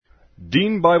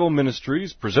Dean Bible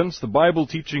Ministries presents the Bible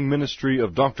teaching ministry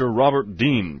of Dr. Robert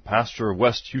Dean, pastor of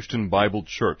West Houston Bible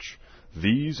Church.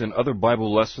 These and other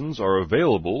Bible lessons are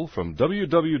available from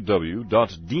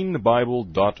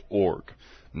www.deanbible.org.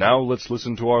 Now let's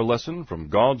listen to our lesson from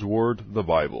God's Word, the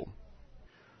Bible.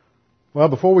 Well,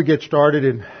 before we get started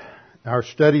in our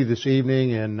study this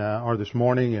evening or this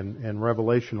morning in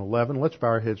Revelation 11, let's bow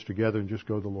our heads together and just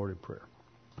go to the Lord in prayer.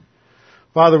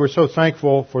 Father, we're so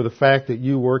thankful for the fact that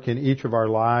you work in each of our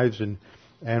lives, and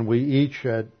we each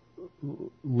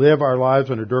live our lives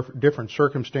under different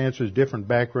circumstances, different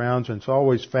backgrounds, and it's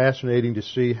always fascinating to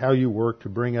see how you work to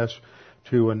bring us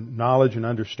to a knowledge and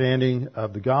understanding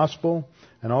of the gospel,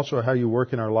 and also how you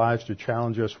work in our lives to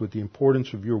challenge us with the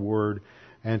importance of your word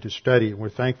and to study it. We're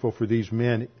thankful for these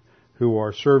men who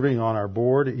are serving on our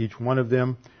board, each one of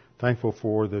them, thankful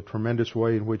for the tremendous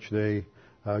way in which they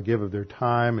give of their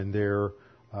time and their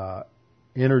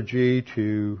energy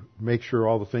to make sure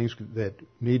all the things that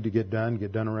need to get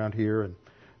done around here.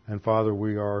 And Father,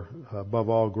 we are above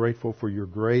all grateful for your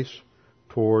grace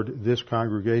toward this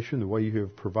congregation, the way you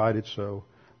have provided so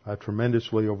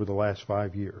tremendously over the last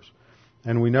 5 years.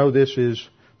 And we know this is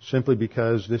simply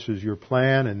because this is your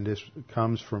plan and this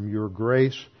comes from your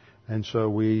grace. And so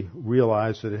we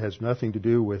realize that it has nothing to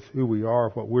do with who we are or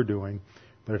what we're doing,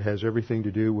 but it has everything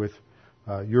to do with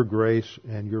your grace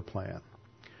and your plan.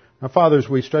 Now, Father, as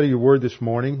we study your word this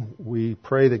morning, we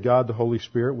pray that God, the Holy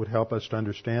Spirit, would help us to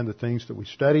understand the things that we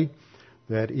study,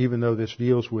 that even though this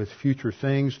deals with future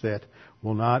things that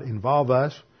will not involve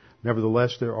us,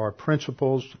 nevertheless, there are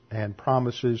principles and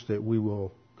promises that we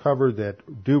will cover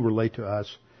that do relate to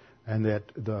us and that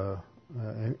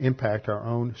impact our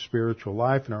own spiritual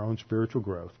life and our own spiritual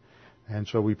growth. And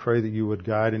so we pray that you would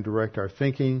guide and direct our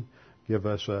thinking, give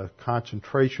us a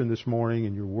concentration this morning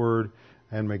in your word,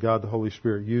 and may God the Holy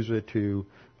Spirit use it to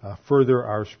further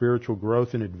our spiritual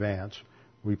growth in advance.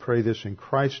 We pray this in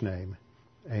Christ's name.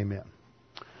 Amen.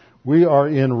 We are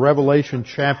in Revelation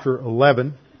chapter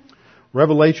 11.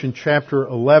 Revelation chapter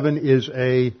 11 is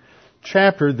a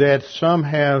chapter that some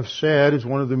have said is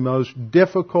one of the most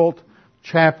difficult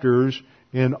chapters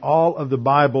in all of the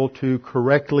Bible to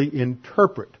correctly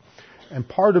interpret. And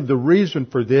part of the reason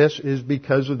for this is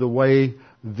because of the way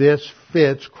this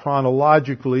fits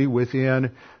chronologically within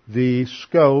the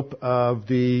scope of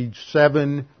the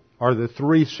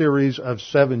three series of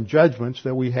 7 judgments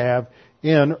that we have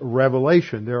in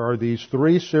Revelation. There are these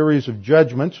 3 series of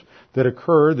judgments that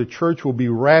occur. The church will be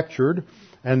raptured,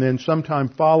 and then sometime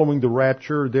following the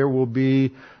rapture, there will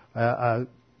be a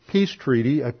peace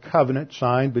treaty, a covenant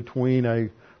signed between a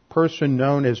person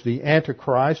known as the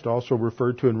Antichrist, also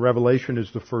referred to in Revelation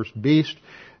as the first beast,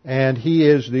 and he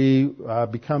is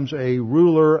becomes a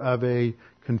ruler of a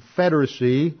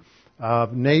confederacy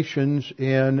of nations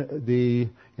in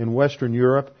Western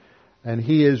Europe, and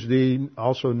he is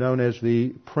also known as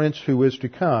the prince who is to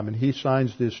come, and he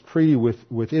signs this treaty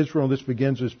with Israel. This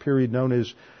begins this period known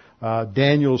as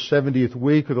Daniel's 70th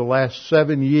week, or the last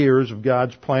 7 years of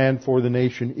God's plan for the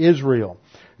nation Israel.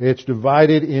 It's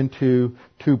divided into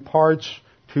 2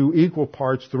 equal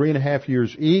parts, 3.5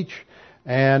 years each,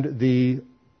 and the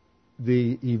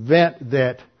event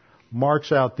that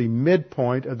marks out the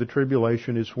midpoint of the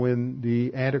tribulation is when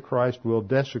the Antichrist will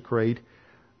desecrate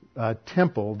the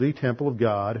temple of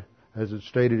God, as it's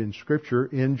stated in Scripture,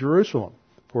 in Jerusalem.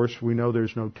 Of course, we know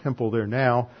there's no temple there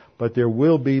now, but there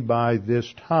will be by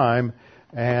this time,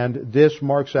 and this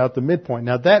marks out the midpoint.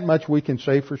 Now, that much we can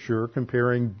say for sure,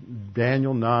 comparing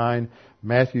Daniel 9,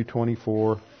 Matthew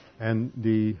 24, and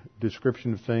the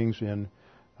description of things in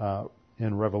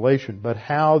Revelation. But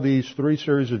how these 3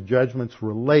 series of judgments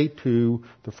relate to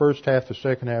the first half, the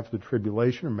second half of the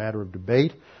tribulation, a matter of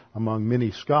debate among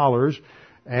many scholars.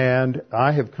 And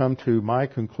I have come to my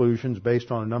conclusions based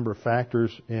on a number of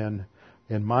factors in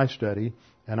my study.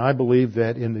 And I believe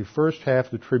that in the first half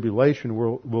of the tribulation,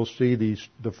 we'll see the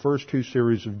first 2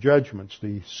 series of judgments,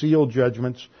 the seal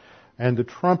judgments and the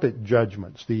trumpet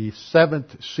judgments. The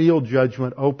 7th seal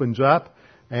judgment opens up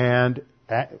and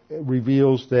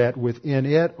reveals that within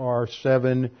it are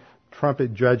 7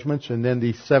 trumpet judgments, and then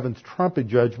the 7th trumpet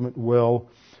judgment will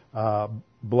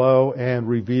blow and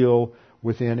reveal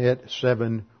within it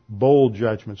 7 bowl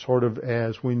judgments, sort of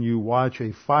as when you watch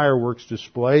a fireworks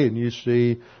display and you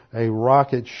see a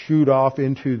rocket shoot off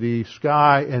into the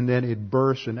sky and then it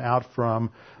bursts, and out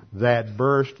from that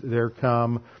burst there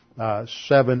come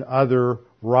 7 other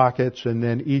rockets, and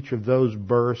then each of those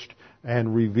burst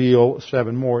and reveal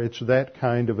 7 more. It's that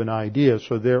kind of an idea.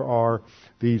 So there are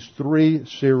these 3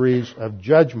 series of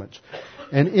judgments.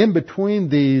 And in between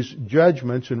these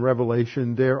judgments in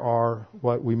Revelation, there are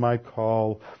what we might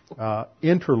call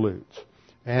interludes.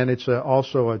 And it's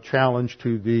also a challenge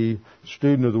to the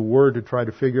student of the Word to try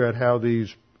to figure out how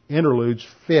these interludes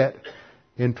fit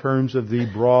in terms of the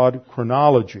broad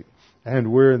chronology.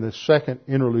 And we're in the second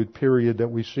interlude period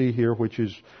that we see here, which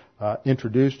is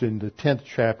introduced in the 10th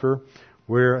chapter,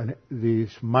 where this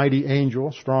mighty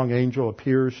angel, strong angel,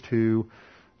 appears to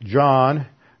John,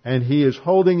 and he is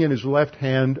holding in his left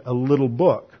hand a little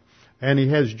book. And he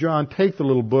has John take the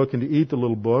little book and to eat the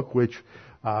little book, which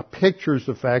pictures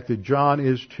the fact that John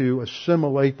is to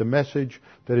assimilate the message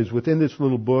that is within this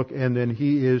little book, and then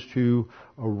he is to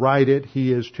write it.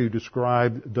 He is to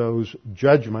describe those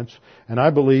judgments. And I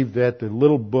believe that the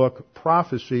little book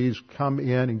prophecies come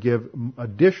in and give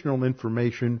additional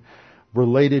information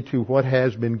related to what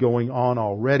has been going on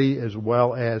already, as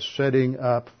well as setting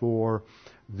up for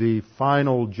the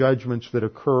final judgments that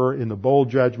occur in the bowl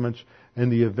judgments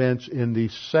and the events in the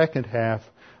second half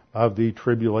of the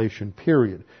tribulation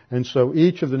period. And so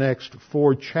each of the next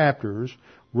 4 chapters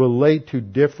relate to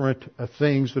different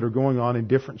things that are going on in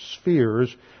different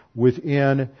spheres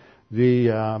within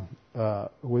the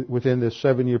within this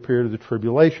 7-year period of the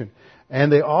tribulation.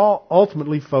 And they all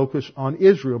ultimately focus on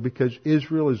Israel, because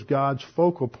Israel is God's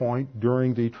focal point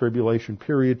during the tribulation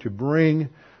period to bring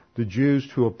the Jews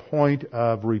to a point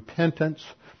of repentance,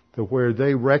 to where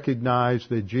they recognize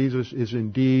that Jesus is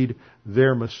indeed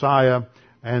their Messiah,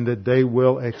 and that they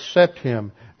will accept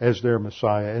Him as their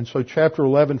Messiah. And so chapter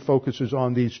 11 focuses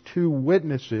on these 2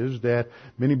 witnesses that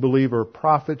many believe are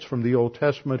prophets from the Old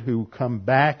Testament who come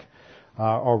back,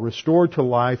 are restored to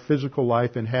life, physical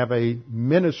life, and have a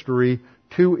ministry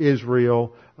to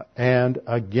Israel and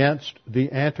against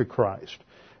the Antichrist.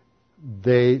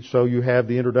 So you have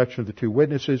the introduction of the 2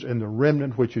 witnesses and the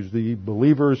remnant, which is the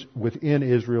believers within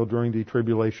Israel during the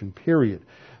tribulation period.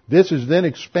 This is then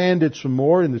expanded some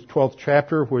more in the 12th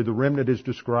chapter, where the remnant is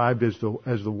described as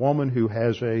the woman who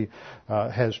has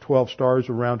 12 stars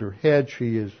around her head.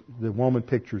 The woman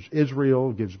pictures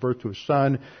Israel, gives birth to a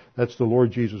son. That's the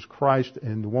Lord Jesus Christ,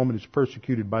 and the woman is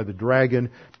persecuted by the dragon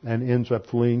and ends up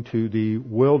fleeing to the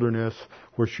wilderness,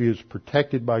 where she is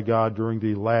protected by God during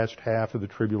the last half of the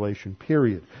tribulation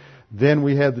period. Then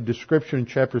we have the description in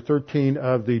chapter 13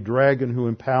 of the dragon who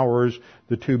empowers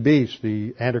the 2 beasts,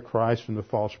 the Antichrist and the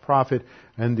false prophet,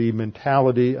 and the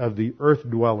mentality of the earth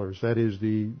dwellers, that is,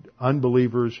 the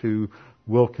unbelievers who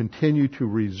will continue to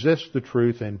resist the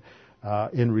truth and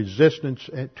in resistance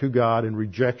to God and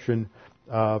rejection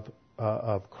of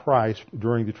Christ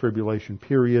during the tribulation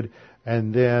period.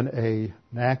 And then an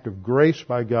act of grace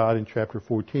by God in chapter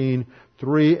 14,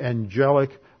 3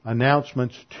 angelic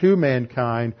announcements to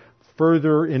mankind,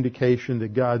 further indication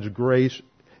that God's grace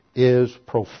is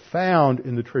profound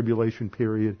in the tribulation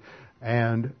period,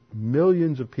 and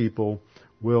millions of people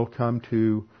will come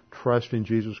to trust in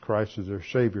Jesus Christ as their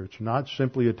Savior. It's not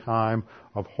simply a time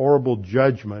of horrible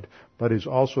judgment, but is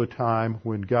also a time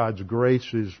when God's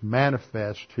grace is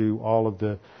manifest to all of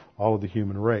the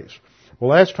human race. Well,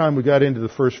 last time we got into the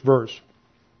first verse.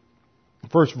 The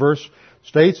first verse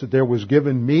states that there was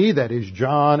given me, that is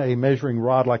John, a measuring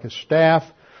rod like a staff.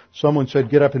 Someone said,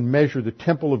 get up and measure the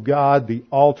temple of God, the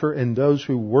altar, and those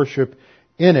who worship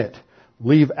in it.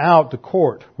 Leave out the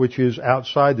court, which is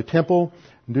outside the temple,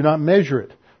 and do not measure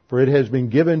it. For it has been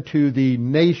given to the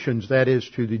nations, that is,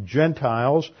 to the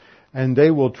Gentiles, and they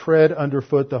will tread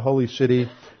underfoot the holy city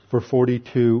for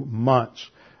 42 months.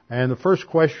 And the first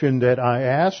question that I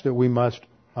ask that we must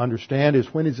understand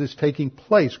is, when is this taking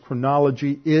place?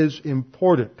 Chronology is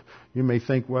important. You may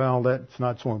think, well, that's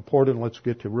not so important. Let's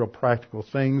get to real practical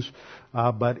things.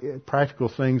 But practical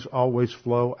things always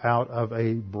flow out of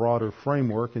a broader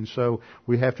framework. And so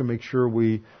we have to make sure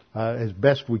we, as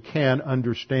best we can,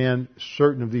 understand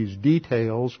certain of these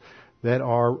details that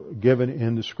are given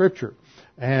in the Scripture.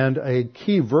 And a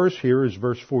key verse here is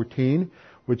verse 14,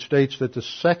 which states that the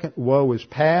second woe is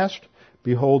past.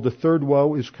 Behold, the third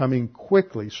woe is coming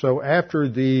quickly. So after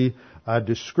the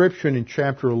description in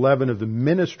chapter 11 of the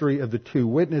ministry of the 2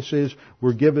 witnesses,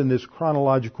 we're given this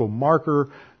chronological marker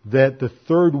that the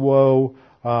third woe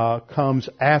comes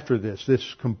after this.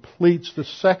 This completes the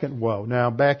second woe. Now,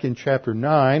 back in chapter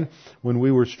 9, when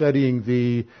we were studying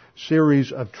the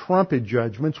series of trumpet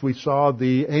judgments, we saw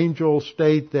the angel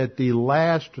state that the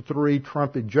last 3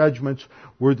 trumpet judgments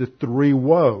were the 3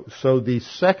 woes. So the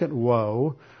second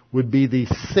woe would be the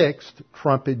 6th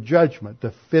trumpet judgment.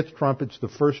 The 5th trumpet's the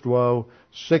first woe,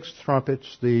 6th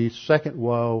trumpet's the second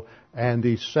woe, and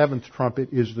the 7th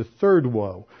trumpet is the third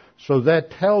woe. So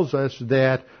that tells us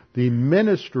that the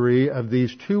ministry of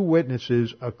these 2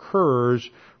 witnesses occurs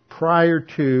prior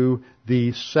to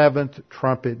the seventh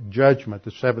trumpet judgment.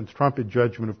 The seventh trumpet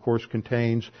judgment, of course,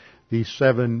 contains the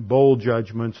seven bowl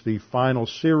judgments, the final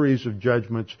series of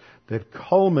judgments that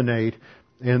culminate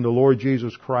in the Lord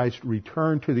Jesus Christ's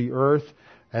return to the earth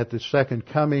at the second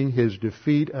coming, His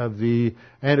defeat of the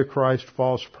Antichrist,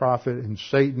 false prophet, and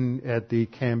Satan at the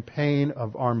campaign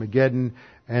of Armageddon,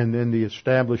 and then the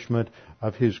establishment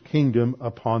of His kingdom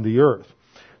upon the earth.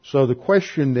 So the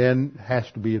question then has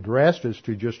to be addressed as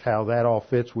to just how that all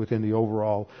fits within the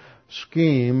overall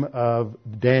scheme of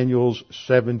Daniel's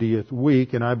 70th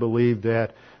week, and I believe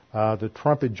that the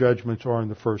trumpet judgments are in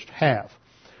the first half.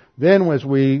 Then as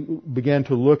we began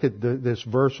to look at this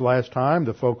verse last time,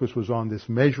 the focus was on this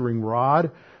measuring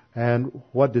rod, and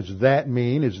what does that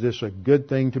mean? Is this a good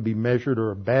thing to be measured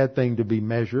or a bad thing to be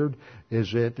measured?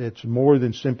 It's more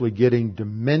than simply getting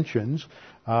dimensions.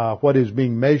 What is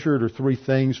being measured are three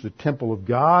things: the temple of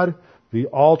God, the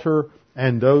altar,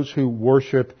 and those who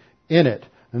worship in it.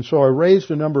 And so I raised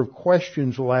a number of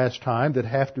questions last time that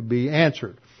have to be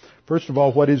answered. First of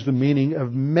all, what is the meaning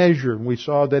of measure? And we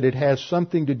saw that it has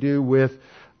something to do with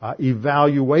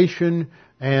evaluation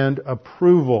and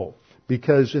approval.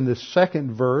 Because in the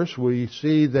second verse, we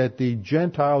see that the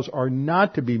Gentiles are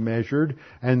not to be measured,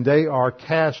 and they are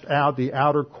cast out. The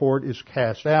outer court is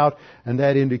cast out, and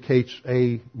that indicates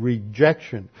a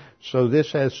rejection. So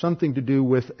this has something to do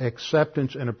with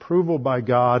acceptance and approval by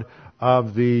God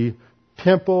of the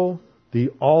temple,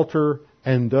 the altar,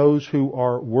 and those who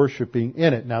are worshiping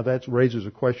in it. Now that raises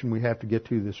a question we have to get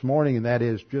to this morning, and that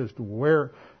is just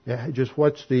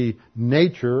what's the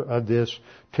nature of this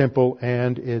temple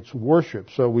and its worship.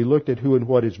 So we looked at who and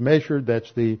what is measured.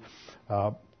 That's the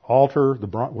altar,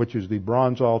 which is the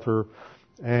bronze altar,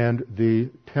 and the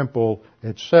temple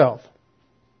itself.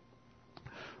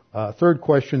 Third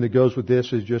question that goes with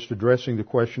this is just addressing the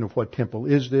question of what temple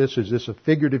is this? Is this a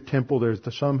figurative temple? There's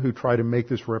some who try to make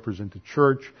this represent the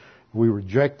church. We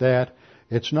reject that.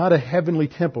 It's not a heavenly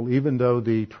temple, even though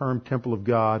the term temple of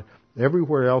God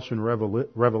everywhere else in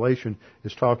Revelation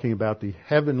is talking about the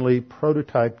heavenly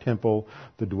prototype temple,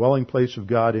 the dwelling place of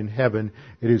God in heaven.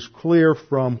 It is clear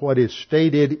from what is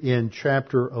stated in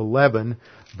chapter 11,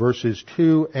 verses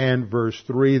 2 and verse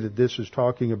 3, that this is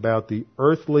talking about the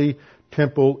earthly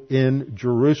temple in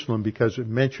Jerusalem, because it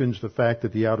mentions the fact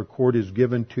that the outer court is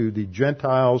given to the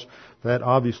Gentiles. That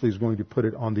obviously is going to put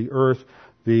it on the earth.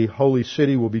 The holy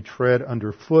city will be tread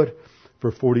underfoot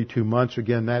for 42 months.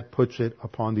 Again, that puts it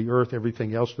upon the earth.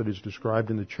 Everything else that is described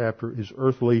in the chapter is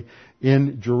earthly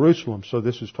in Jerusalem. So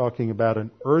this is talking about an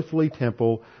earthly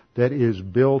temple that is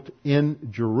built in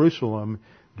Jerusalem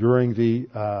during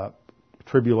the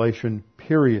tribulation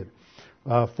period.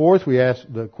 Fourth, we ask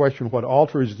the question, what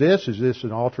altar is this? Is this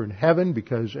an altar in heaven?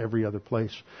 Because every other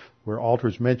place where altar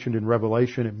is mentioned in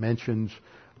Revelation, it mentions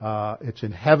it's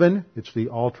in heaven. It's the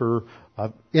altar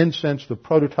of incense, the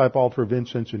prototype altar of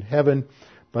incense in heaven.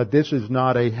 But this is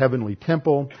not a heavenly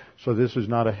temple, so this is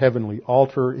not a heavenly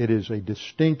altar. It is a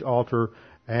distinct altar,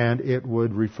 and it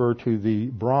would refer to the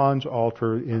bronze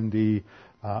altar in the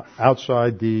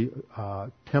outside the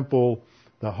temple,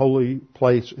 the holy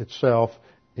place itself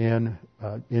in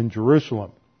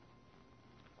Jerusalem.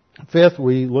 Fifth,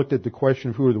 we looked at the question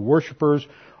of who are the worshipers.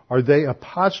 Are they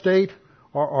apostate?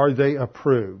 Or are they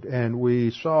approved? And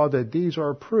we saw that these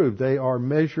are approved. They are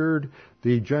measured.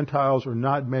 The Gentiles are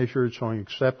not measured, showing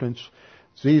acceptance.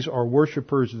 These are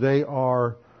worshipers. They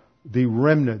are the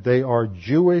remnant. They are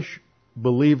Jewish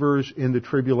believers in the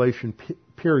tribulation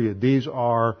period. These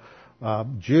are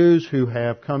Jews who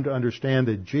have come to understand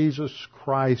that Jesus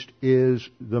Christ is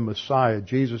the Messiah.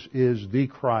 Jesus is the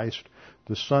Christ,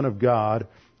 the Son of God,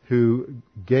 who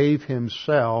gave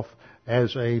Himself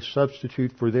as a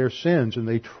substitute for their sins, and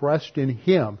they trust in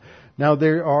Him. Now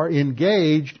they are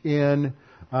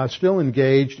still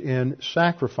engaged in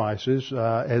sacrifices,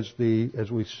 as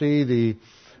we see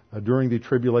during the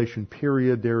tribulation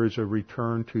period, there is a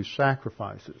return to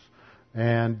sacrifices,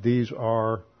 and these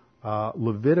are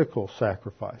Levitical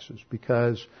sacrifices,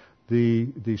 because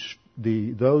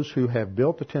those who have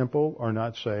built the temple are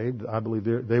not saved. I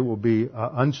believe they will be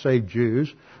unsaved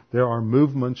Jews. There are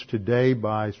movements today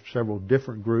by several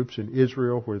different groups in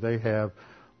Israel where they have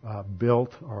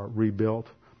built or rebuilt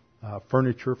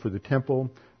furniture for the temple.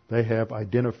 They have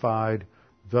identified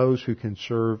those who can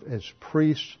serve as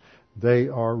priests. They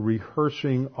are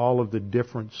rehearsing all of the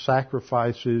different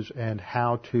sacrifices and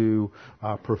how to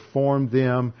perform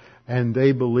them. And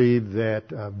they believe that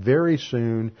very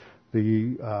soon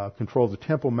the control of the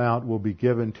Temple Mount will be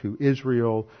given to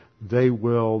Israel. They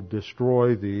will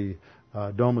destroy the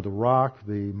Dome of the Rock,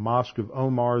 the Mosque of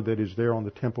Omar that is there on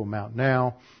the Temple Mount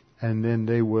now, and then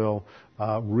they will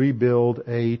rebuild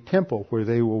a temple where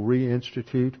they will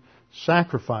reinstitute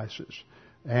sacrifices.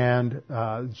 And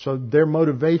so their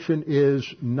motivation is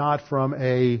not from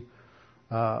a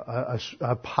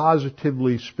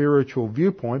positively spiritual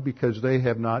viewpoint, because they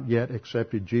have not yet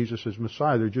accepted Jesus as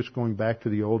Messiah. They're just going back to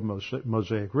the old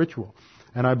Mosaic ritual.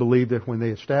 And I believe that when they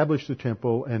establish the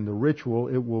temple and the ritual,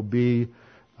 it will be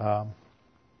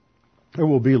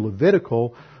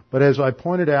Levitical. But as I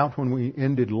pointed out when we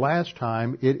ended last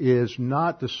time, it is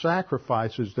not the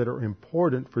sacrifices that are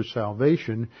important for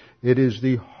salvation. It is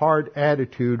the heart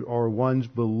attitude or one's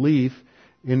belief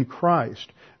in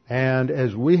Christ. And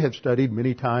as we have studied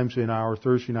many times in our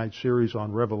Thursday night series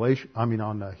on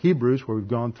Hebrews, where we've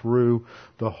gone through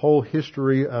the whole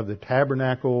history of the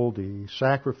tabernacle, the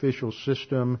sacrificial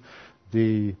system,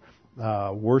 the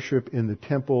worship in the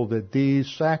temple, that these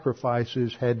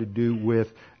sacrifices had to do with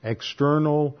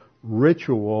external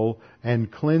ritual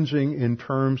and cleansing in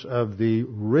terms of the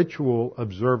ritual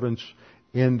observance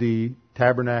in the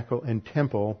tabernacle and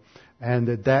temple, and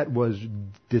that was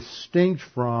distinct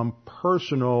from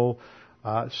personal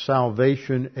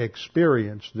salvation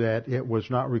experience, that it was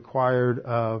not required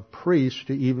of priests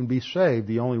to even be saved.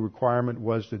 The only requirement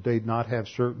was that they'd not have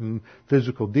certain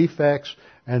physical defects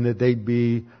and that they'd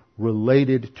be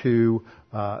related to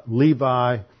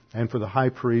Levi, and for the high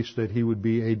priest that he would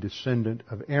be a descendant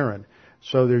of Aaron.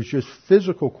 So there's just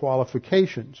physical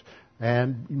qualifications.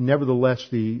 And nevertheless,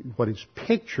 what is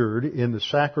pictured in the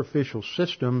sacrificial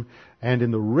system and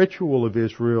in the ritual of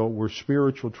Israel were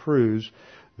spiritual truths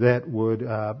that would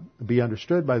be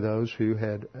understood by those who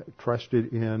had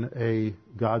trusted in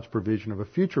God's provision of a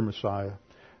future Messiah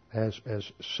as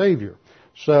Savior.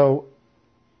 So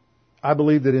I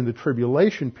believe that in the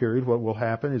tribulation period, what will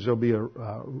happen is there'll be a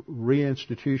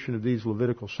reinstitution of these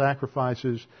Levitical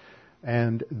sacrifices,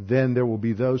 and then there will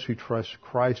be those who trust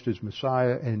Christ as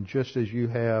Messiah. And just as you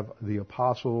have the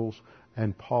apostles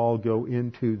and Paul go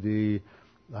into the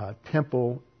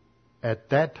temple at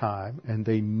that time, and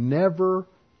they never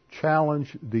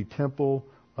challenge the temple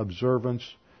observance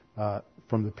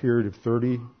from the period of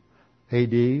 30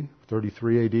 AD,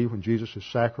 33 AD, when Jesus is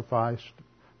sacrificed.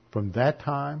 From that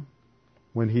time,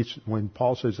 when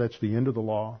Paul says that's the end of the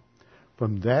law,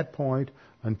 from that point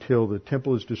until the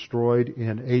temple is destroyed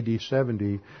in AD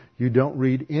 70, you don't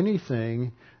read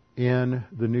anything in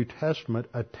the New Testament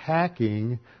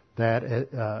attacking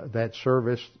that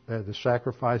service, the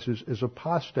sacrifices, as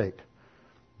apostate.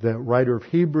 The writer of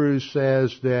Hebrews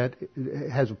says that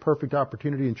it has a perfect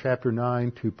opportunity in chapter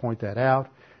 9 to point that out,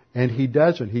 and he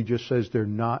doesn't. He just says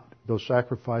those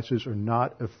sacrifices are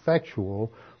not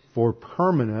effectual for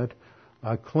permanent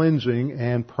cleansing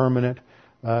and permanent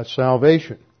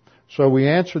salvation. So we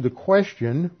answered the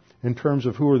question in terms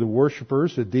of who are the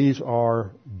worshipers, that these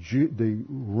are the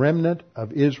remnant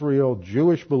of Israel,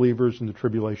 Jewish believers in the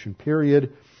tribulation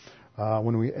period.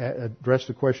 When we address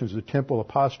the questions, the temple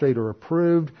apostate or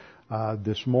approved,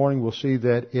 this morning we'll see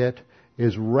that it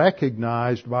is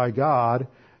recognized by God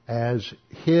as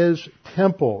His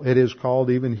temple. It is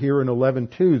called, even here in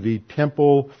 11:2, the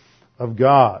temple of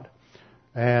God.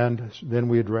 And then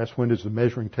we address when does the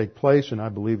measuring take place, and I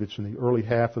believe it's in the early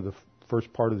half of the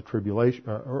first part of the tribulation,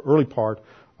 or early part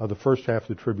of the first half of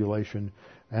the tribulation.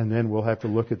 And then we'll have to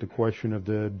look at the question of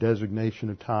the designation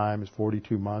of time as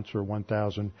 42 months or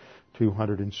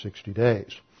 1,260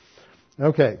 days.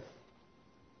 Okay.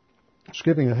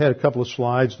 Skipping ahead a couple of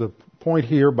slides, the point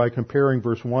here by comparing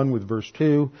verse 1 with verse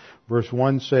 2. Verse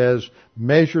 1 says,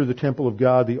 measure the temple of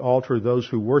God, the altar, those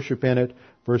who worship in it.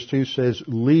 Verse 2 says,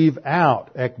 leave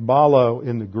out, ekbalo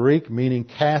in the Greek, meaning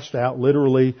cast out,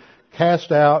 literally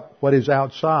cast out what is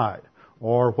outside,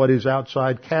 or what is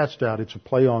outside cast out. It's a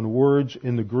play on words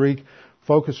in the Greek,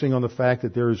 focusing on the fact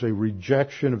that there is a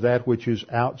rejection of that which is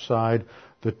outside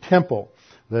the temple.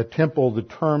 The temple, the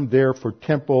term there for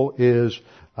temple is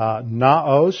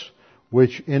naos,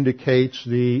 which indicates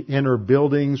the inner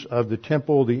buildings of the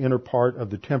temple, the inner part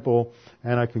of the temple.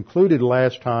 And I concluded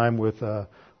last time with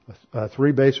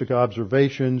three basic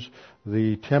observations.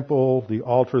 The temple, the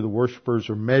altar, the worshipers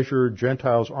are measured.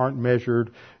 Gentiles aren't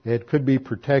measured. It could be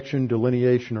protection,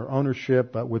 delineation, or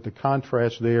ownership, but with the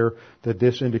contrast there that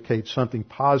this indicates something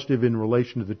positive in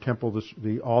relation to the temple,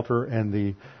 the altar, and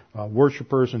the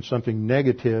worshipers, and something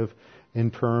negative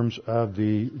in terms of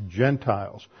the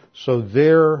Gentiles. So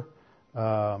their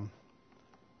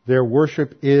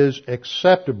worship is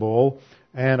acceptable.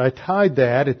 And I tied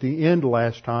that at the end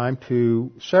last time to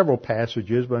several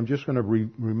passages, but I'm just going to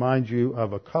remind you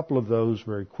of a couple of those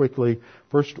very quickly.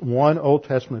 First, one Old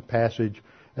Testament passage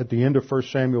At the end of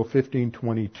 1 Samuel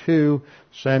 15:22,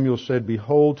 Samuel said,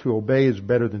 "Behold, to obey is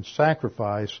better than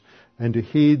sacrifice, and to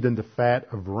heed than the fat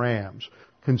of rams."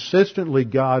 Consistently,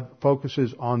 God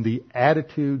focuses on the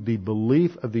attitude, the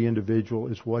belief of the individual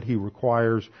is what He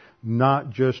requires, not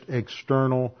just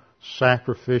external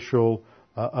sacrificial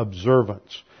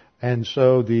observance. And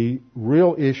so the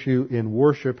real issue in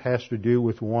worship has to do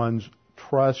with one's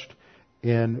trust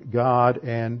in God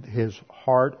and his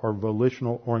heart or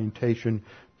volitional orientation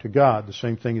to God. The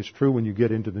same thing is true when you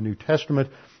get into the New Testament.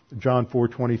 John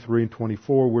 4:23 and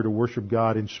 24, we're to worship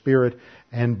God in spirit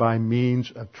and by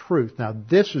means of truth. Now,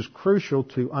 this is crucial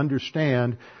to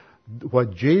understand.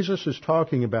 What Jesus is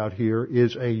talking about here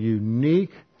is a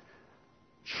unique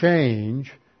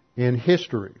change in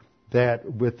history.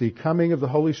 That with the coming of the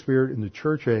Holy Spirit in the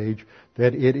church age,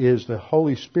 that it is the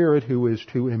Holy Spirit who is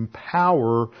to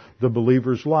empower the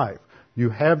believer's life. You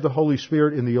have the Holy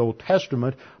Spirit in the Old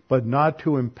Testament, but not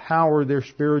to empower their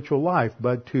spiritual life,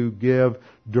 but to give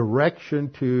direction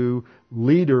to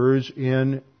leaders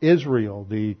in Israel,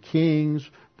 the kings,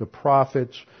 the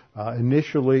prophets.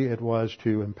 Initially, it was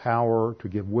to empower, to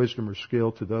give wisdom or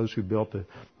skill to those who built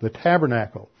the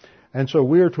tabernacle. And so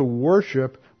we are to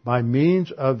worship by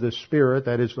means of the Spirit,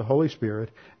 that is the Holy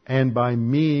Spirit, and by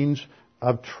means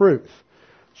of truth.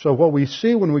 So what we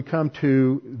see when we come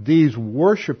to these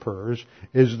worshipers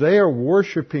is they are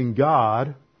worshiping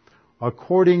God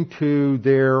according to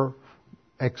their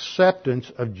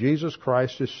acceptance of Jesus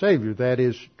Christ as Savior. That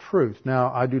is truth.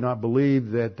 Now, I do not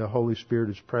believe that the Holy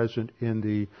Spirit is present in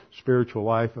the spiritual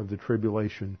life of the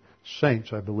tribulation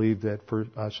saints. I believe that 2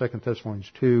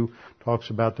 Thessalonians 2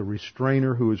 talks about the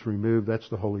restrainer who is removed. That's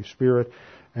the Holy Spirit.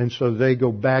 And so they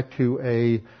go back to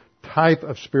a type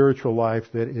of spiritual life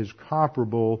that is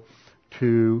comparable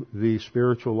to the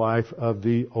spiritual life of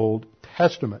the Old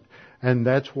Testament. And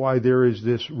that's why there is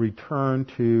this return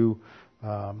to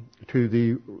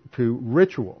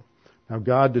ritual. Now,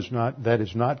 God does not, that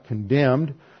is not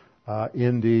condemned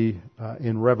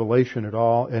in Revelation at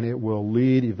all, and it will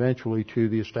lead eventually to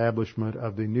the establishment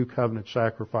of the new covenant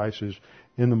sacrifices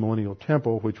in the millennial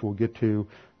temple, which we'll get to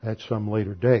at some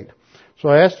later date. So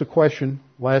I asked the question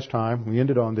last time, we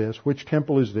ended on this, which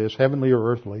temple is this, heavenly or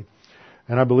earthly?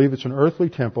 And I believe it's an earthly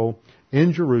temple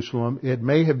in Jerusalem. It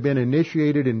may have been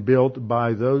initiated and built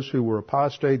by those who were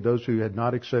apostate, those who had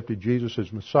not accepted Jesus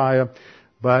as Messiah,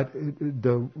 but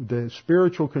the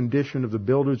spiritual condition of the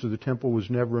builders of the temple was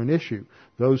never an issue.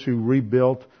 Those who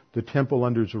rebuilt the temple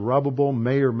under Zerubbabel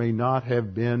may or may not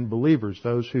have been believers.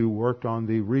 Those who worked on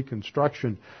the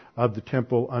reconstruction of the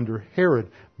temple under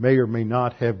Herod may or may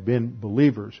not have been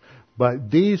believers. But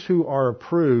these who are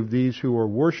approved, these who are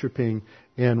worshiping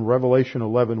in Revelation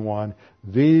 11:1,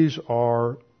 these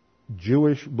are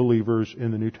Jewish believers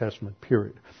in the New Testament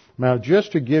period. Now,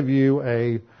 just to give you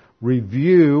a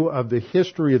review of the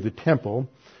history of the temple,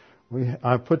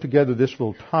 I've put together this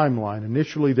little timeline.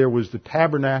 Initially, there was the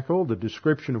tabernacle, the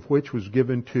description of which was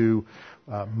given to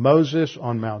Moses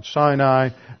on Mount Sinai,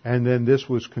 and then this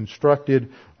was constructed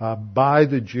by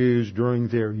the Jews during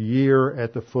their year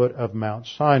at the foot of Mount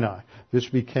Sinai. This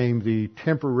became the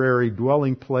temporary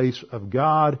dwelling place of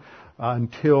God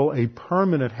until a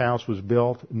permanent house was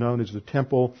built known as the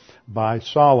Temple by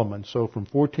Solomon. So from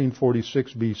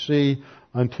 1446 BC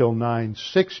until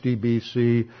 960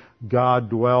 BC, God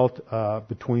dwelt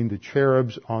between the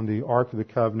cherubs on the Ark of the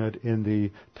Covenant in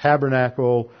the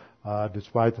tabernacle,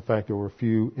 despite the fact there were a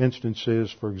few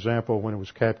instances. For example, when it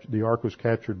was the Ark was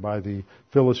captured by the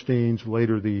Philistines.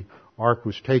 Later, the Ark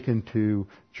was taken to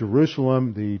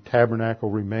Jerusalem. The tabernacle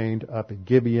remained up at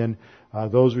Gibeon.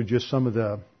 Those are just some of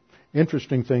the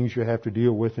interesting things you have to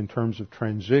deal with in terms of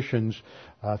transitions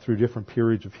through different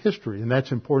periods of history. And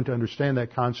that's important to understand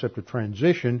that concept of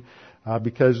transition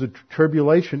because the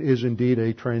tribulation is indeed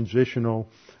a transitional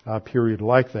period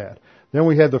like that. Then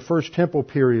we have the first temple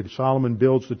period. Solomon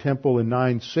builds the temple in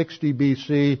 960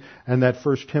 BC, and that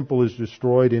first temple is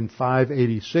destroyed in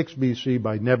 586 BC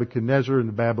by Nebuchadnezzar and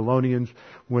the Babylonians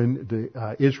when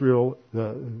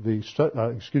the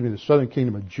southern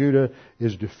kingdom of Judah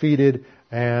is defeated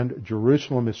and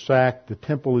Jerusalem is sacked, the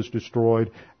temple is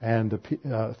destroyed, and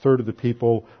a third of the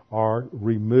people are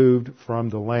removed from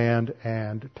the land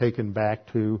and taken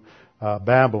back to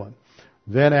Babylon.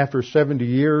 Then after 70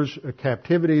 years of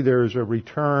captivity, there is a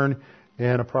return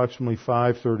in approximately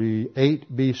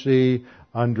 538 BC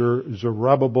under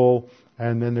Zerubbabel,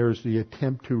 and then there's the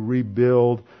attempt to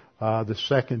rebuild the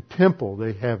second temple.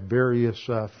 They have various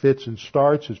fits and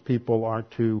starts as people aren't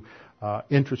too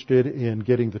interested in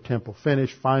getting the temple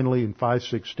finished. Finally, in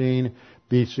 516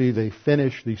 BC, they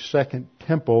finish the second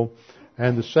temple,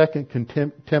 and the second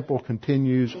temple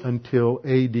continues until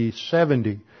AD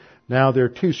 70. Now, there are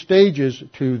two stages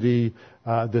to the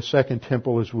second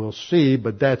temple, as we'll see,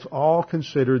 but that's all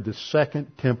considered the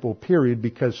second temple period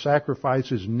because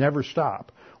sacrifices never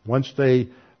stop. Once they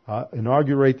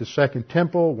inaugurate the second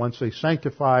temple, once they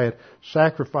sanctify it,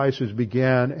 sacrifices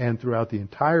began, and throughout the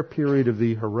entire period of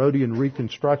the Herodian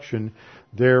reconstruction,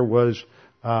 there was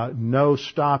no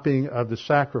stopping of the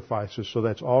sacrifices, so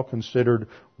that's all considered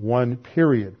one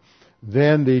period.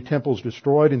 Then the temple's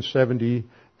destroyed in 70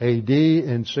 AD.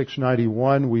 In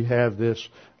 691, we have this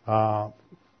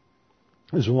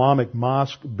Islamic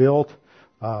mosque built,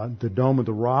 the Dome of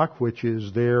the Rock, which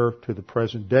is there to the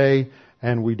present day,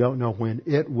 and we don't know when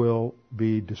it will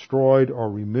be destroyed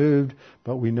or removed,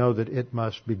 but we know that it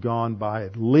must be gone by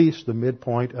at least the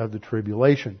midpoint of the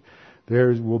tribulation.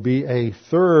 There will be a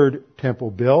third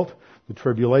temple built, the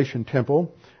tribulation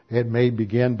temple. It may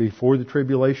begin before the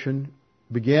tribulation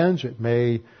begins. It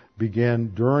may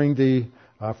begin during the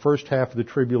first half of the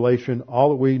tribulation. All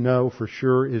that we know for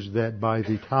sure is that by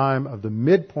the time of the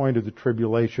midpoint of the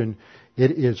tribulation, it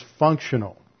is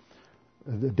functional.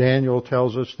 Daniel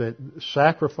tells us that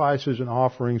sacrifices and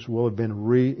offerings will have been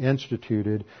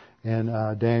reinstituted in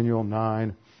Daniel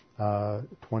 9,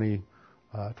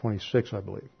 26, I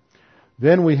believe.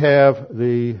 Then we have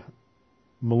the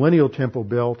millennial temple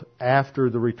built after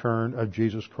the return of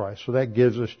Jesus Christ. So that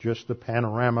gives us just the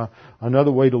panorama.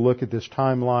 Another way to look at this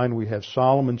timeline, we have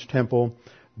Solomon's temple,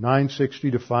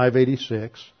 960 to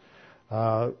 586.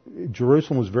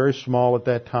 Jerusalem was very small at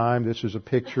that time. This is a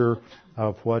picture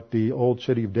of what the old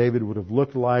city of David would have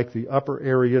looked like. The upper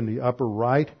area in the upper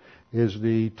right is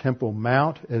the Temple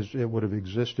Mount as it would have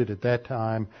existed at that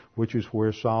time, which is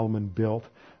where Solomon built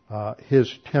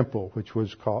his temple, which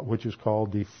is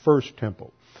called the first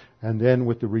temple. And then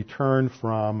with the return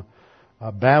from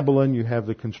Babylon, you have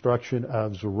the construction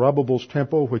of Zerubbabel's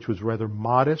temple, which was rather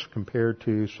modest compared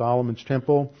to Solomon's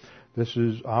temple. This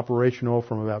is operational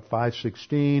from about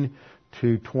 516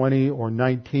 to 20 or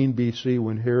 19 BC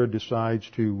when Herod decides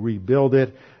to rebuild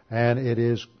it, and it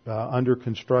is under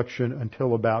construction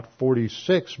until about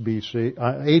 46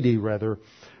 AD rather,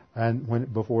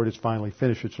 and before it is finally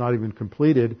finished. It's not even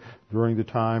completed during the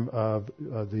time of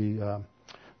the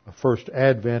first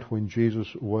Advent when Jesus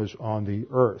was on the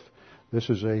earth. This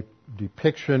is a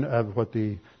depiction of what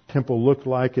the temple looked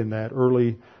like in that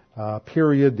early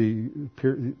period,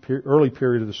 the early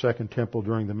period of the Second Temple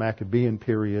during the Maccabean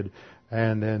period,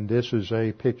 and then this is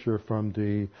a picture from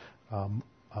the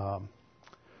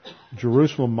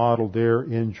Jerusalem model there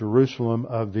in Jerusalem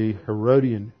of the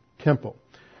Herodian temple.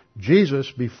 Jesus,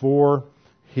 before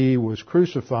he was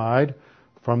crucified,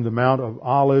 from the Mount of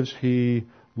Olives, he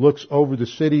looks over the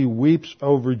city, weeps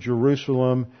over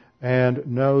Jerusalem, and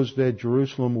knows that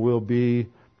Jerusalem will be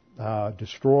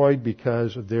destroyed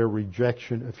because of their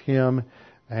rejection of him,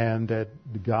 and that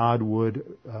God would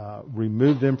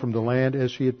remove them from the land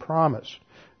as he had promised.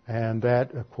 And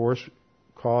that, of course,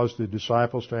 caused the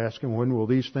disciples to ask him, when will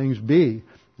these things be?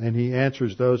 And he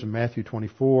answers those in Matthew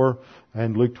 24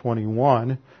 and Luke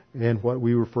 21 in what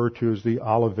we refer to as the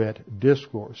Olivet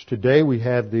Discourse. Today we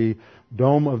have the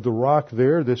Dome of the Rock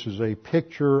there. This is a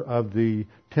picture of the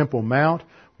Temple Mount.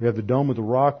 We have the Dome of the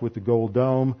Rock with the gold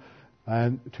dome,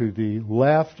 and to the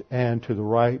left and to the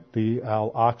right, the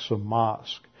Al-Aqsa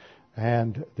Mosque.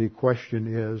 And the question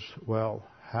is, well,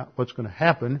 what's going to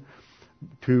happen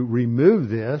to remove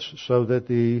this so that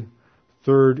the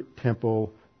third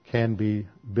temple can be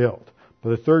built?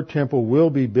 But the third temple will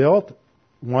be built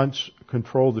once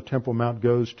control of the Temple Mount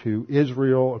goes to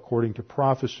Israel, according to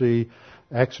prophecy.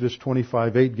 Exodus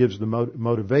 25:8 gives the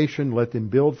motivation, let them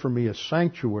build for me a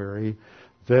sanctuary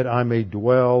that I may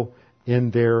dwell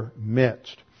in their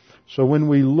midst. So when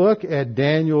we look at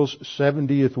Daniel's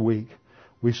 70th week,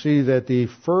 we see that the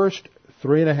first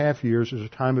 3.5 years is a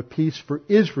time of peace for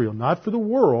Israel, not for the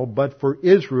world, but for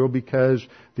Israel, because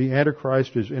the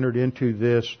Antichrist has entered into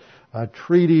this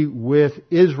treaty with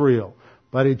Israel.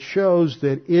 But it shows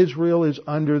that Israel is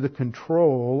under the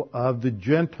control of the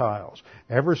Gentiles.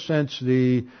 Ever since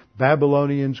the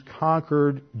Babylonians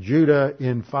conquered Judah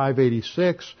in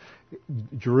 586,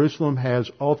 Jerusalem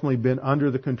has ultimately been under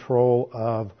the control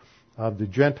of the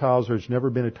Gentiles. There's never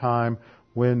been a time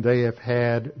when they have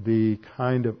had the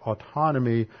kind of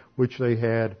autonomy which they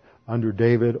had under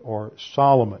David or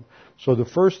Solomon. So the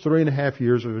first 3.5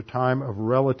 years are a time of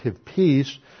relative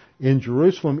peace in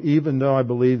Jerusalem, even though I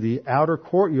believe the outer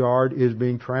courtyard is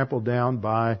being trampled down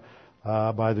by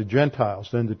the Gentiles.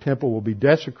 Then the temple will be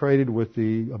desecrated with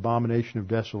the abomination of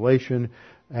desolation,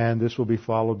 and this will be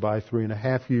followed by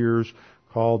 3.5 years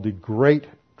called the Great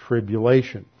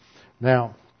Tribulation.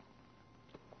 Now,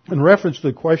 In reference to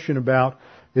the question about,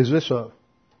 is this a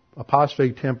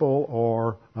apostate temple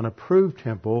or an approved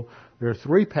temple, there are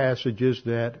three passages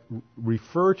that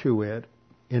refer to it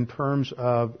in terms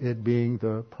of it being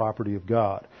the property of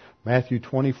God. Matthew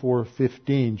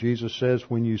 24:15, Jesus says,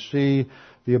 when you see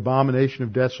the abomination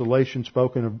of desolation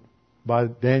spoken of by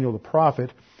Daniel the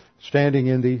prophet standing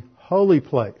in the holy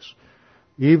place.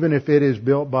 Even if it is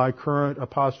built by current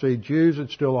apostate Jews,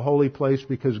 it's still a holy place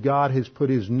because God has put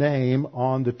His name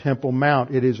on the Temple Mount.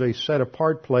 It is a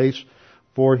set-apart place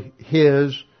for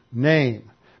His name.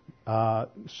 2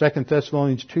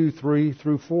 Thessalonians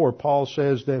 2:3-4, Paul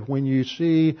says that when you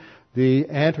see the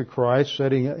Antichrist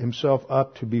setting himself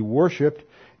up to be worshipped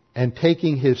and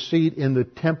taking his seat in the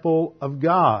temple of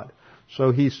God.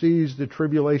 So he sees the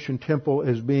tribulation temple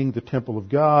as being the temple of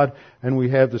God, and we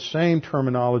have the same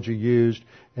terminology used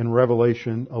in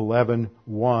Revelation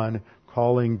 11:1,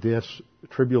 calling this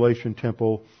tribulation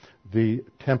temple the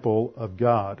temple of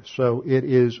God. So it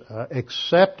is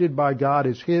accepted by God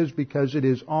as His because it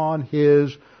is on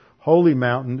His holy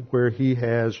mountain where He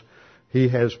has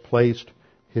placed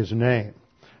His name.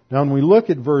 Now when we look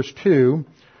at verse 2,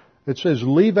 it says,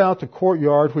 leave out the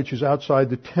courtyard which is outside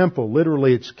the temple.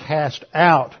 Literally, it's cast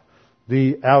out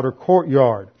the outer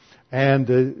courtyard. And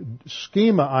the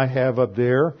schema I have up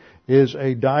there is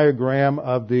a diagram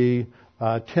of the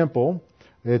temple.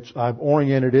 I've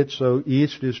oriented it so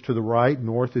east is to the right,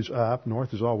 north is up.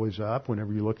 North is always up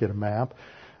whenever you look at a map.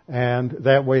 And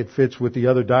that way it fits with the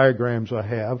other diagrams I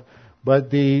have.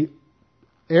 But the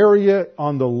area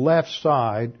on the left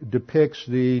side depicts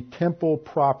the temple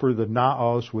proper, the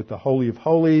naos, with the Holy of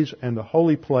Holies and the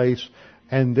holy place,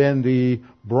 and then the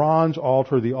bronze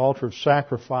altar, the altar of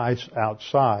sacrifice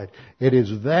outside. It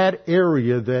is that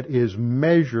area that is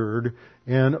measured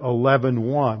in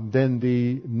 11:1. Then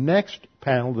the next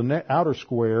panel, the outer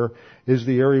square, is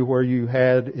the area where you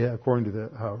had, according to the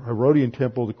Herodian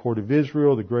temple, the court of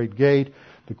Israel, the great gate,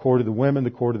 the court of the women,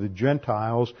 the court of the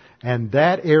Gentiles, and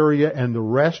that area and the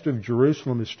rest of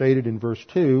Jerusalem is stated in verse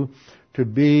 2 to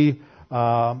be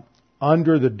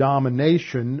under the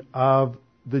domination of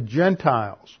the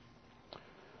Gentiles.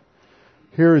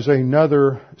 Here is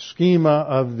another schema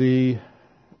of the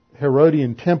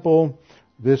Herodian temple.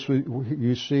 This,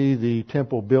 you see the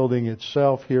temple building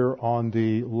itself here on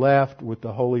the left with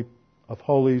the Holy of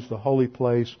Holies, the holy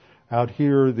place. Out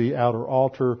here, the outer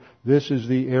altar. This is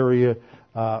the area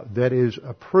that is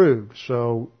approved.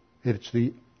 So it's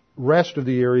the rest of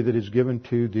the area that is given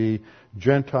to the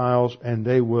Gentiles, and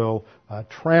they will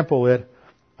trample it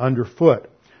underfoot.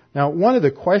 Now, one of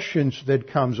the questions that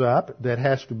comes up that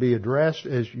has to be addressed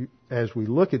as we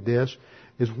look at this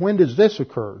is, when does this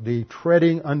occur? The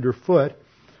treading underfoot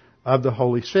of the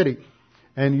holy city.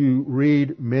 And you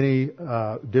read many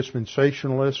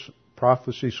dispensationalists,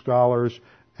 prophecy scholars,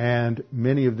 and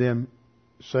many of them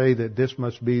say that this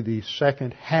must be the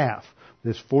second half.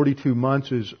 This 42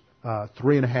 months is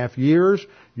 3.5 years.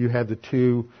 You have the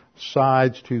two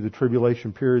sides to the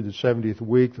tribulation period, the 70th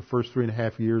week, the first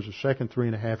 3.5 years, the second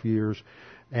 3.5 years.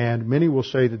 And many will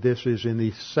say that this is in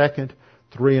the second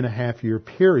 3.5 year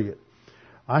period.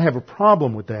 I have a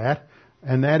problem with that,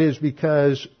 and that is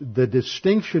because the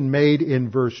distinction made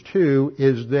in verse 2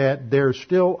 is that there's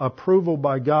still approval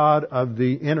by God of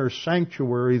the inner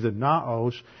sanctuary, the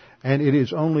naos, and it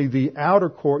is only the outer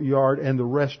courtyard and the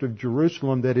rest of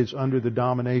Jerusalem that is under the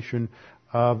domination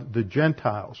of the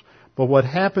Gentiles. But what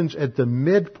happens at the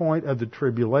midpoint of the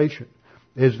tribulation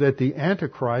is that the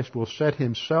Antichrist will set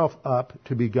himself up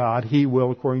to be God. He will,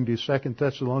 according to 2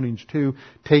 Thessalonians 2,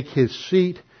 take his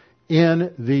seat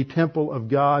in the temple of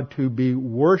God to be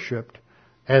worshipped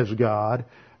as God.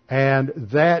 And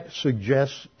that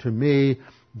suggests to me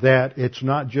that it's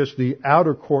not just the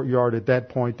outer courtyard at that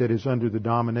point that is under the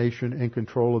domination and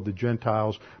control of the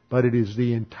Gentiles, but it is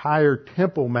the entire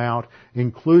Temple Mount,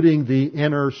 including the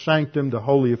inner sanctum, the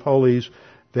Holy of Holies,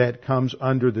 that comes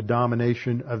under the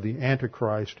domination of the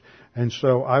Antichrist. And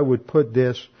so I would put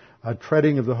this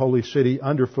treading of the holy city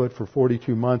underfoot for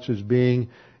 42 months as being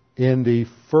in the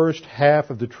first half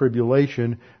of the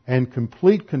tribulation, and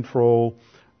complete control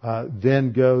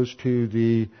then goes to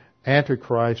the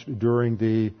Antichrist during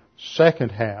the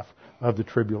second half of the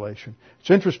tribulation. It's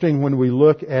interesting when we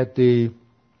look at these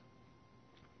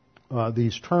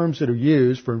terms that are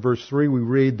used. For in verse 3 we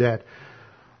read that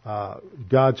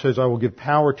God says, I will give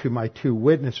power to my two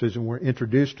witnesses, and we're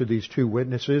introduced to these two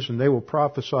witnesses, and they will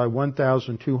prophesy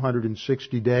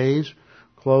 1,260 days,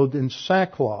 clothed in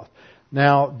sackcloth.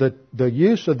 Now, the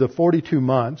use of the 42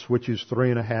 months, which is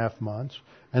 3.5 months,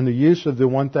 and the use of the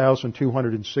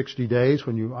 1,260 days,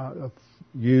 when you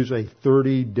use a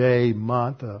 30-day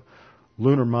month, a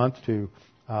lunar month, to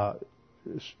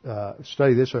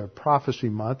study this, a prophecy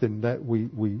month, and that we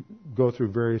go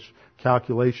through various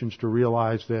calculations to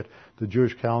realize that the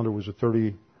Jewish calendar was a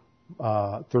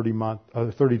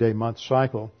 30-day month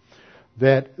cycle,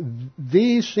 that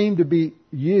these seem to be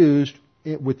used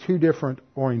with two different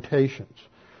orientations.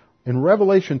 In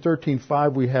Revelation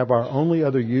 13:5, we have our only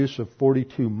other use of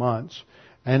 42 months,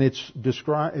 and it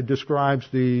describes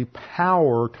the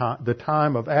power, the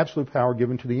time of absolute power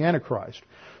given to the Antichrist.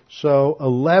 So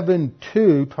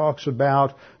 11:2 talks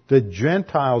about the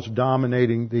Gentiles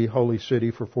dominating the holy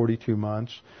city for 42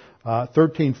 months.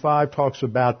 13:5 talks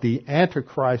about the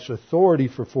Antichrist's authority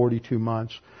for 42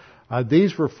 months.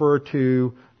 These refer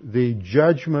to the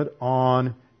judgment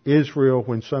on Israel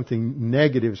when something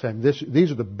negative is happening.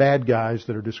 These are the bad guys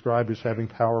that are described as having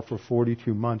power for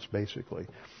 42 months, basically.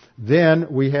 Then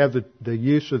we have the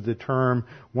use of the term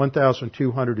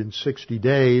 1,260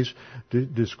 days,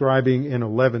 describing in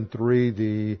 11:3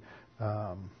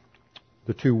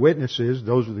 the two witnesses.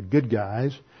 Those are the good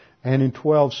guys. And in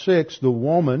 12:6, the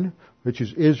woman, which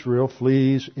is Israel,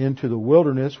 flees into the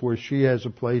wilderness where she has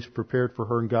a place prepared for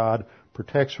her, and God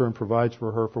protects her and provides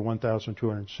for her for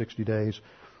 1,260 days.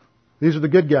 These are the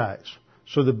good guys.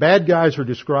 So the bad guys are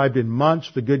described in months,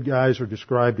 the good guys are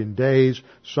described in days.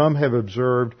 Some have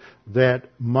observed that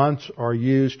months are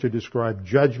used to describe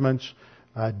judgments,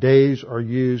 days are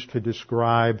used to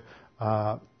describe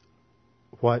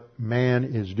what man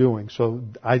is doing. So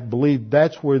I believe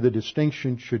that's where the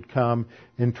distinction should come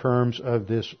in terms of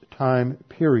this time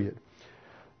period.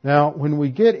 Now, when we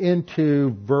get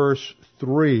into verse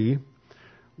 3,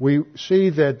 we see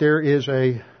that there is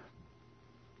a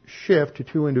shift to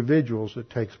two individuals that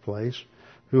takes place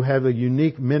who have a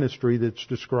unique ministry that's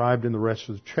described in the rest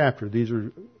of the chapter. These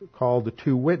are called the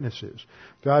two witnesses.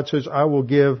 God says, I will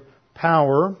give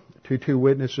power to two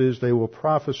witnesses. They will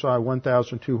prophesy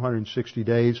 1,260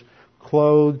 days,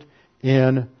 clothed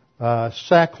in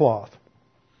sackcloth.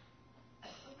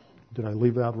 Did I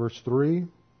leave out verse 3?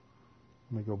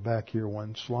 Let me go back here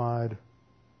one slide.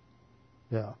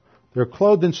 Yeah. They're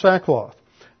clothed in sackcloth.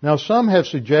 Now, some have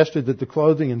suggested that the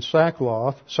clothing in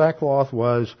sackcloth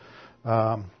was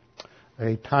a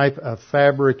type of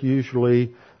fabric,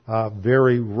 usually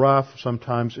very rough.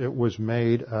 Sometimes it was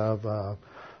made of,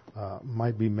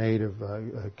 might be made of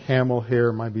camel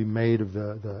hair, might be made of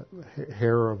the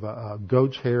hair of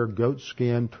goat's hair, goat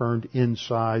skin turned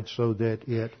inside so that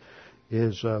it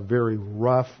is very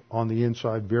rough on the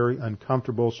inside, very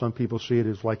uncomfortable. Some people see it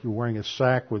as like you're wearing a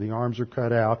sack where the arms are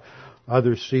cut out.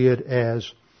 Others see it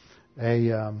as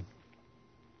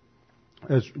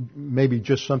maybe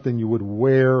just something you would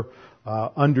wear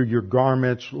under your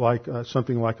garments, like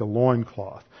something like a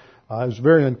loincloth. It was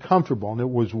very uncomfortable, and it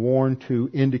was worn to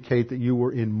indicate that you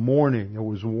were in mourning. It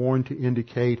was worn to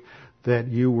indicate that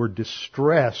you were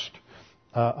distressed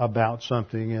about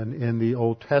something. And in the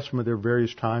Old Testament, there are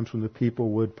various times when the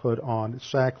people would put on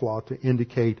sackcloth to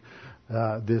indicate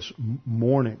this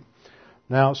mourning.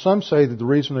 Now, some say that the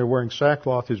reason they're wearing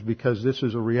sackcloth is because this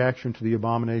is a reaction to the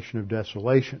abomination of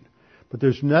desolation. But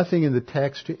there's nothing in the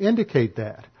text to indicate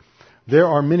that. There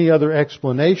are many other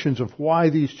explanations of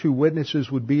why these two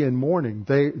witnesses would be in mourning.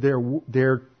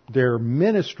 Their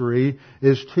ministry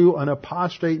is to an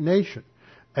apostate nation,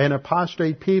 an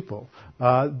apostate people,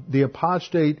 the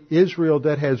apostate Israel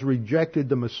that has rejected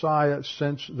the Messiah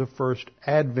since the first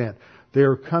advent.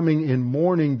 They're coming in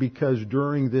mourning because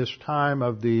during this time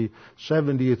of the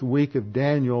 70th week of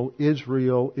Daniel,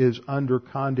 Israel is under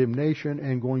condemnation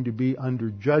and going to be under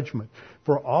judgment.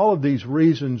 For all of these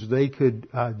reasons, they could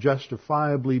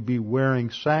justifiably be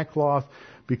wearing sackcloth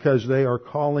because they are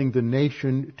calling the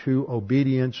nation to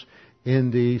obedience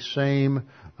in the same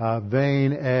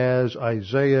vein as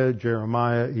Isaiah,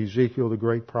 Jeremiah, Ezekiel, the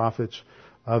great prophets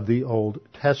of the Old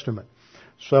Testament.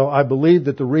 So I believe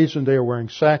that the reason they are wearing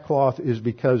sackcloth is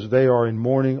because they are in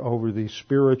mourning over the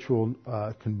spiritual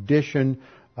condition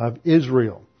of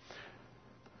Israel.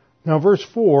 Now, verse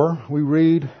 4, we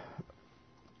read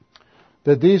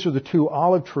that these are the two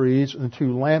olive trees and the two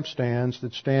lampstands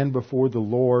that stand before the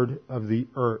Lord of the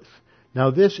earth. Now,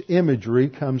 this imagery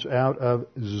comes out of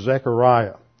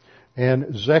Zechariah.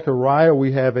 And Zechariah,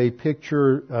 we have a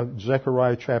picture of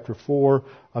Zechariah chapter 4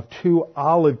 of two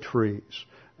olive trees.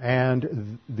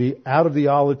 And out of the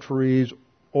olive trees,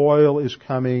 oil is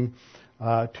coming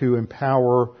to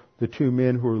empower the two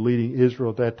men who are leading Israel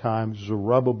at that time,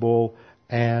 Zerubbabel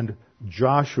and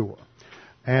Joshua.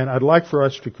 And I'd like for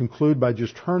us to conclude by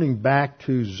just turning back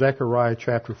to Zechariah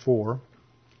chapter 4.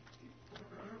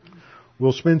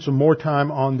 We'll spend some more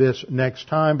time on this next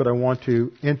time, but I want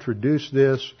to introduce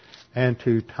this and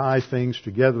to tie things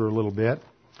together a little bit.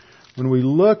 When we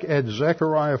look at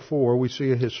Zechariah 4, we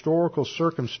see a historical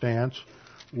circumstance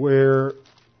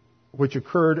which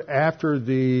occurred after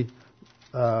the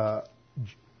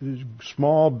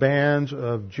small bands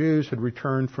of Jews had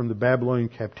returned from the Babylonian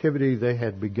captivity. They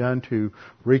had begun to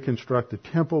reconstruct the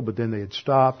temple, but then they had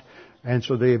stopped, and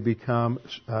so they had become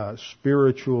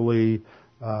spiritually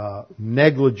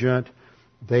negligent.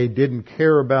 They didn't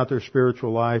care about their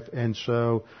spiritual life, and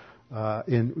so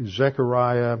in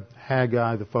Zechariah,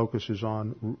 Haggai, the focus is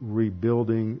on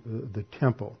rebuilding the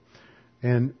temple.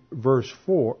 In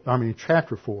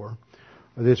chapter 4,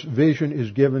 this vision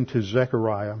is given to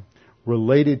Zechariah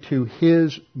related to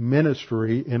his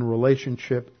ministry in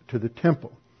relationship to the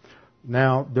temple.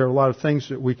 Now, there are a lot of things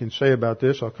that we can say about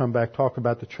this. I'll come back, talk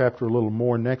about the chapter a little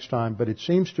more next time, but it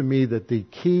seems to me that the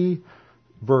key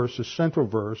verse, the central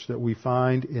verse that we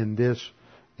find in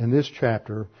this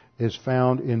chapter is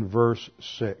found in verse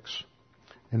 6.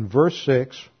 In verse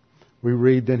 6, we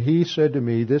read, "Then he said to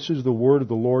me, this is the word of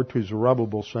the Lord to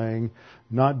Zerubbabel, saying,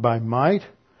 not by might,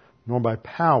 nor by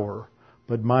power,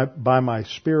 but by my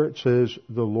Spirit, says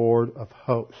the Lord of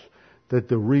hosts." That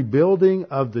the rebuilding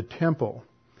of the temple,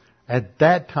 at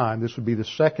that time, this would be the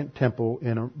second temple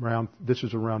this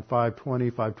is around 520,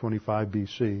 525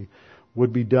 BC,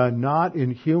 would be done not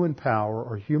in human power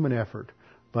or human effort,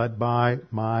 but by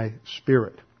my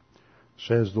Spirit,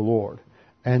 says the Lord.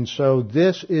 And so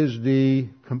this is the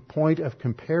point of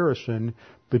comparison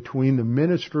between the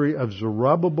ministry of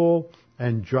Zerubbabel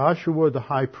and Joshua the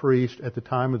high priest at the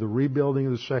time of the rebuilding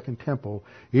of the second temple.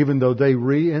 Even though they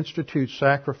reinstitute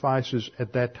sacrifices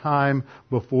at that time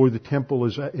before the temple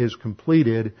is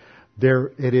completed,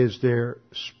 it is their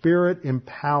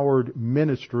Spirit-empowered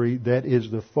ministry that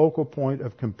is the focal point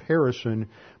of comparison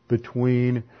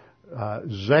between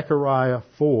Zechariah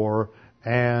 4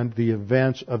 and the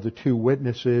events of the two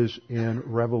witnesses in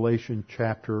Revelation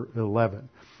chapter 11.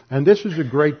 And this is a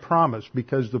great promise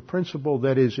because the principle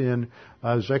that is in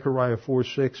Zechariah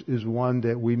 4:6 is one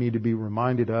that we need to be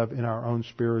reminded of in our own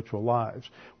spiritual lives.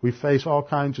 We face all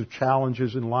kinds of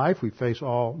challenges in life. We face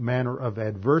all manner of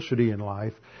adversity in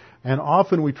life. And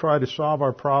often we try to solve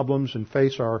our problems and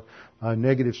face our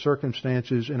negative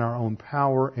circumstances in our own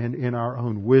power and in our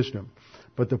own wisdom.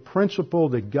 But the principle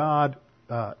that God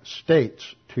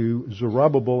states to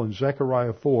Zerubbabel in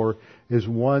Zechariah 4 is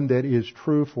one that is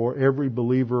true for every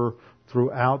believer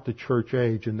throughout the church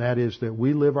age, and that is that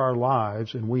we live our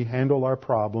lives and we handle our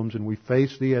problems and we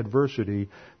face the adversity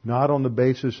not on the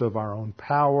basis of our own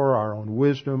power, our own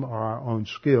wisdom, or our own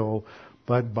skill,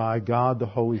 but by God the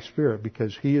Holy Spirit,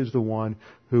 because He is the one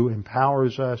who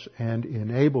empowers us and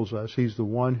enables us. He's the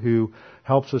one who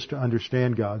helps us to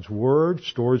understand God's Word,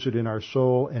 stores it in our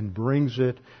soul, and brings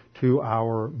it to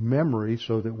our memory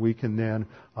so that we can then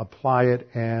apply it,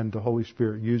 and the Holy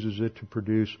Spirit uses it to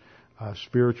produce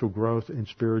spiritual growth and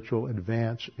spiritual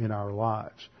advance in our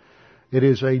lives. It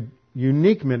is a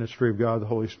unique ministry of God the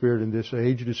Holy Spirit in this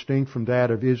age, distinct from that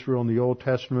of Israel in the Old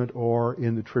Testament or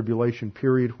in the tribulation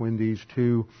period when these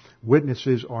two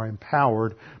witnesses are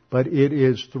empowered, but it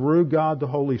is through God the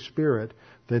Holy Spirit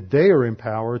that they are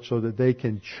empowered so that they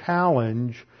can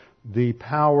challenge the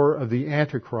power of the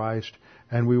Antichrist,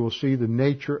 and we will see the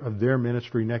nature of their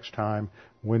ministry next time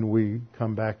when we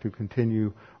come back to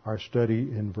continue our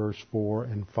study in verse 4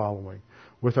 and following.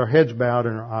 With our heads bowed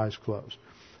and our eyes closed.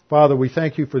 Father, we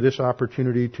thank you for this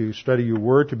opportunity to study your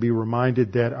word, to be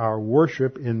reminded that our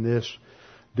worship in this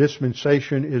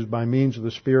dispensation is by means of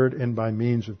the Spirit and by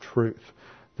means of truth.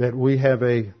 That we have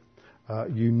a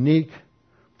unique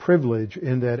privilege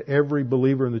in that every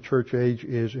believer in the church age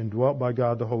is indwelt by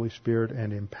God the Holy Spirit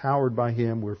and empowered by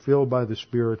Him. We're filled by the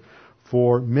Spirit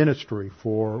for ministry,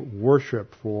 for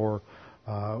worship, for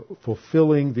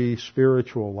fulfilling the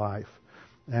spiritual life.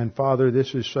 And Father,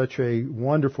 this is such a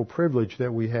wonderful privilege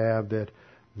that we have that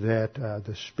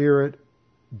the Spirit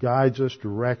guides us,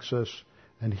 directs us,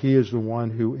 and He is the one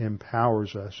who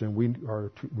empowers us. And we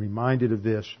are reminded of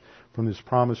this from this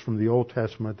promise from the Old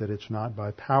Testament that it's not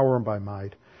by power and by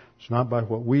might, it's not by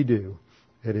what we do,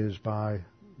 it is by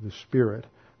the Spirit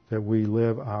that we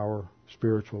live our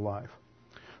spiritual life.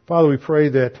 Father, we pray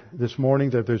that this morning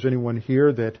that there's anyone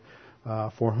here that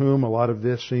for whom a lot of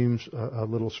this seems a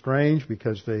little strange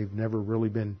because they've never really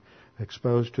been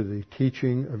exposed to the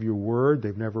teaching of your word.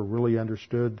 They've never really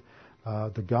understood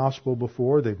the gospel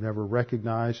before. They've never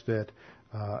recognized that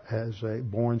as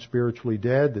born spiritually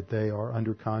dead, that they are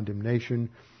under condemnation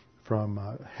from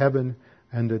heaven,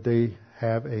 and that they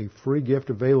have a free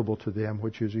gift available to them,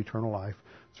 which is eternal life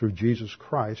through Jesus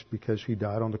Christ, because He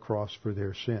died on the cross for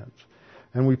their sins.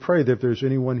 And we pray that if there's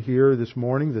anyone here this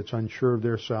morning that's unsure of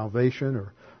their salvation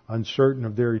or uncertain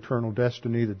of their eternal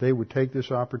destiny, that they would take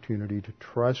this opportunity to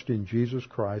trust in Jesus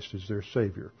Christ as their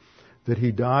Savior, that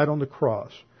He died on the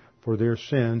cross for their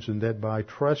sins, and that by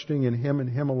trusting in Him and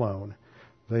Him alone,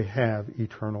 they have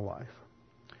eternal life.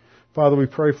 Father, we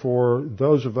pray for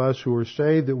those of us who are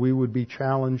saved that we would be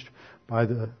challenged by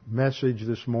the message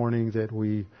this morning, that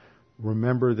we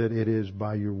remember that it is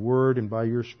by your Word and by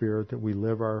your Spirit that we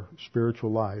live our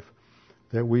spiritual life,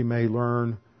 that we may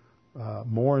learn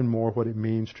more and more what it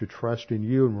means to trust in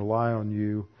you and rely on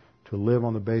you, to live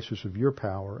on the basis of your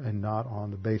power and not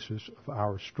on the basis of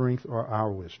our strength or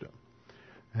our wisdom.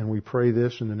 And we pray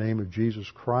this in the name of Jesus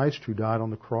Christ, who died on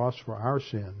the cross for our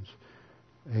sins.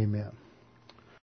 Amen.